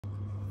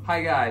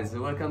Hi guys,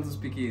 welcome to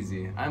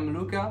Spikizi. I'm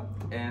Luca,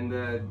 and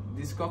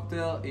this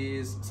cocktail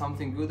is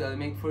something good I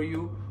make for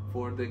you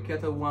for the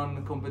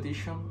Ketel1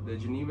 competition, the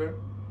Jenever.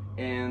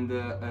 And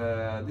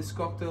this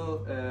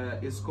cocktail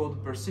is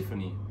called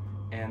Persephone,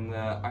 and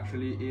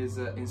actually is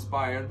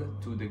inspired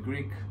to the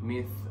Greek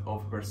myth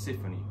of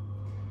Persephone.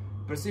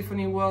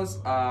 Persephone was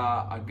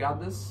a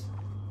goddess,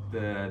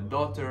 the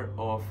daughter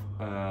of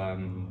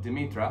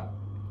Demeter,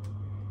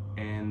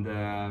 and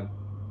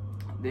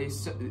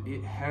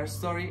her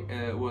story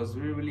was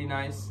really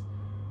nice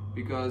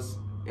because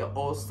it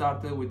all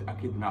started with a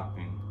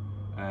kidnapping.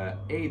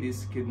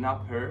 Hades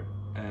kidnapped her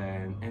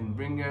and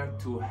bring her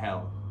to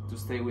hell to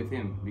stay with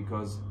him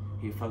because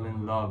he fell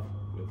in love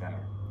with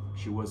her.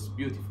 She was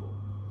beautiful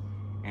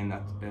and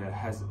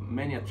has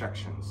many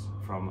attractions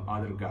from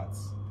other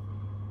gods.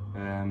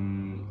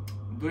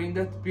 During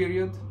that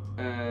period,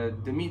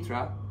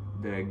 Demeter,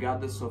 the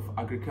goddess of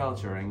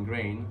agriculture and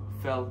grain,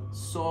 felt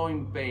so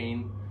in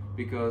pain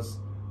because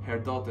her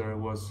daughter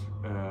was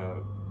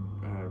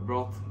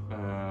brought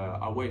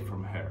away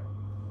from her,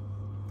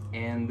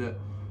 and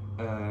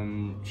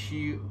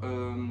she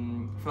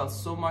felt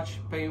so much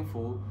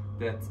painful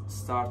that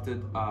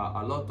started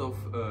a lot of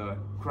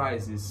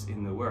crises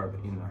in the world,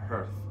 in the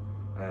earth.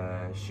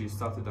 She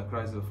started a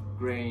crisis of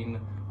grain,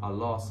 a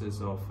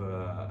losses of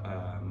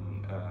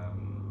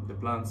the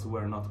plants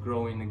were not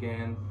growing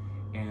again,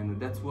 and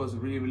that was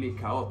really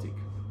chaotic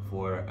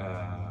for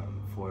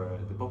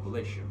the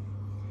population.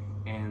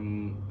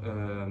 And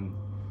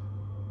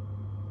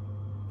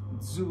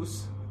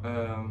Zeus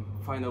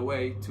find a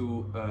way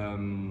to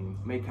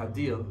make a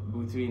deal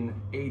between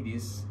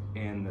Hades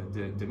and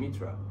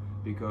Demeter,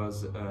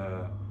 because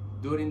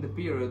during the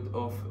period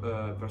of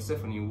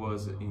Persephone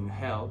was in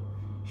hell,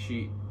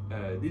 she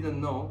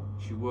didn't know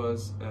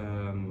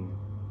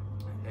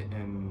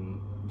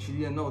she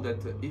didn't know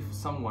that if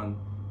someone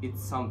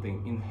eats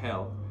something in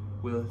hell,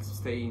 will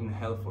stay in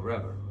hell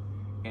forever.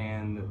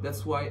 And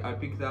that's why I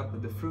picked up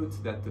the fruit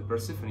that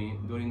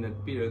Persephone during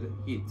that period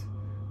hit,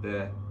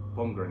 the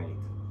pomegranate.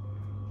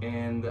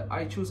 And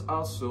I choose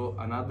also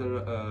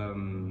another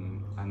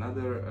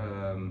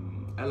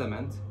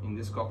element in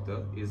this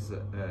cocktail is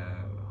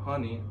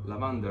honey,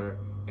 lavender,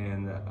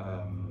 and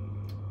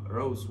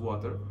rose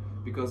water,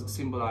 because it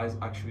symbolizes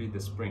actually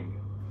the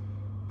spring.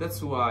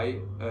 That's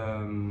why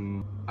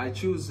I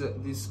choose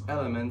these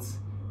elements,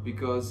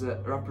 because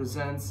it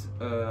represents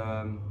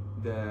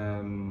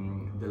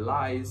the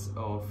lies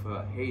of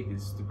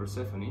Hades to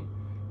Persephone,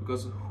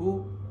 because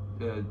who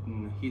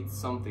hits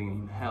something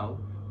in hell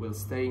will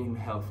stay in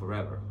hell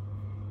forever.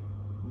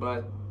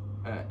 But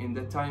in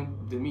that time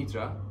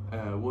Demeter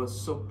was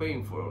so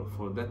painful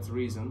for that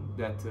reason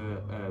that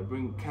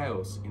bring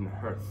chaos in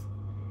earth,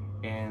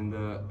 and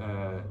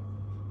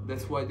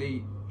that's why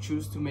they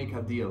choose to make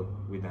a deal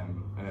with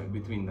them,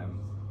 between them.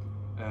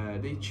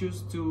 They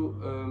choose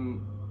to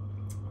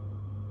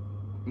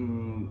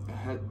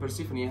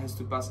Persephone has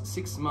to pass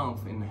 6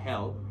 months in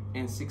hell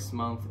and 6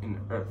 months in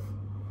earth,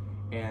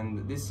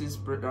 and this is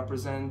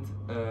represent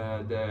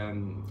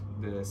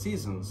the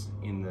seasons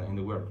in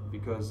the world,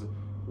 because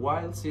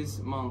while 6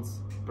 months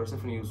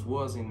Persephone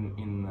was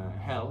in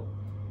hell,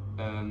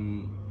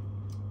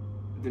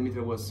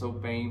 Demeter was so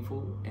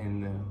painful,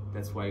 and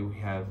that's why we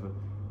have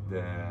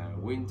the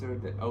winter,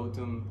 the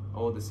autumn,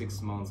 all the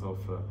 6 months of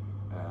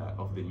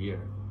the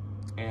year.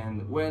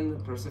 And when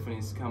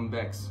Persephone comes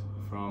back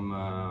from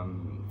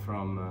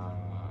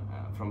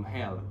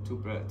hell to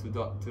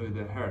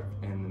the earth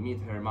and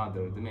meet her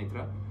mother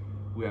Demeter,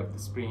 we have the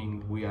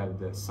spring, we have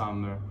the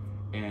summer,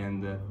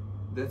 and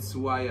that's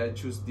why I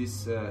choose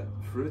these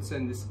fruits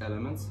and these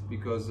elements,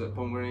 because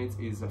pomegranate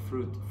is a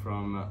fruit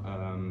from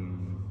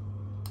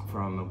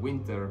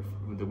winter,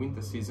 the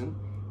winter season,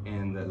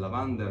 and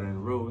lavender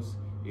and rose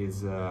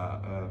is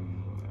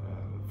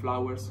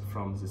flowers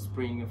from the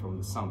spring, from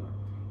the summer,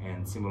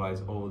 and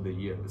symbolize all the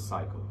year, the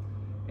cycle.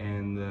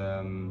 And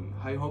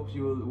I hope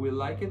you will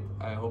like it.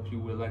 I hope you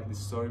will like the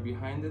story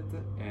behind it,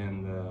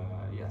 and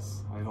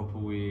yes, I hope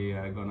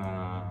we're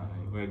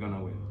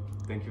gonna win.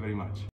 Thank you very much.